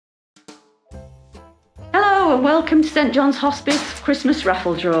Hello and welcome to St John's Hospice Christmas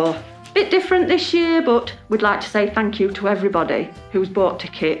raffle draw. Bit different this year, but we'd like to say thank you to everybody who's bought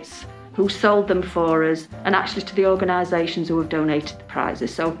tickets, who sold them for us, and actually to the organisations who have donated the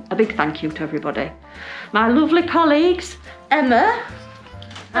prizes. So a big thank you to everybody. My lovely colleagues, Emma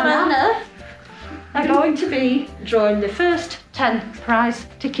and Anna, are going to be drawing the first 10 prize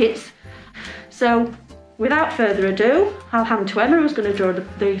tickets. So without further ado, I'll hand to Emma, who's going to draw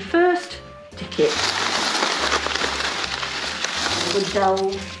the first ticket. Good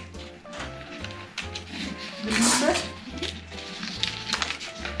doll.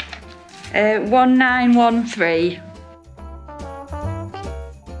 1913.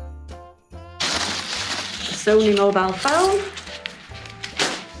 Sony mobile phone.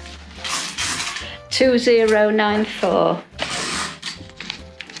 2094.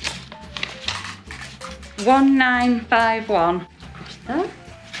 1951.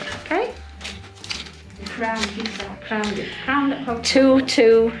 Okay. Crowned it.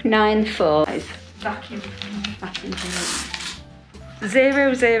 2294. Vacuum.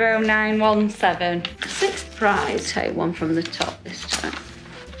 00917. Sixth prize. Take one from the top this time.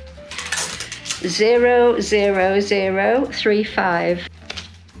 00035.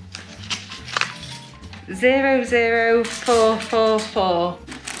 00444.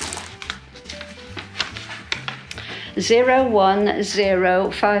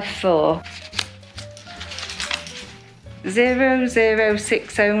 01054.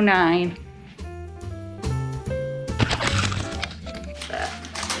 00609.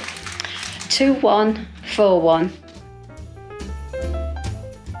 2141.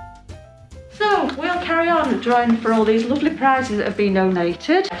 So we'll carry on drawing for all these lovely prizes that have been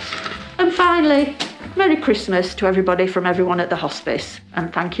donated. And finally, Merry Christmas to everybody from everyone at the hospice,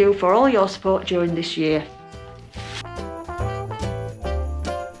 and thank you for all your support during this year.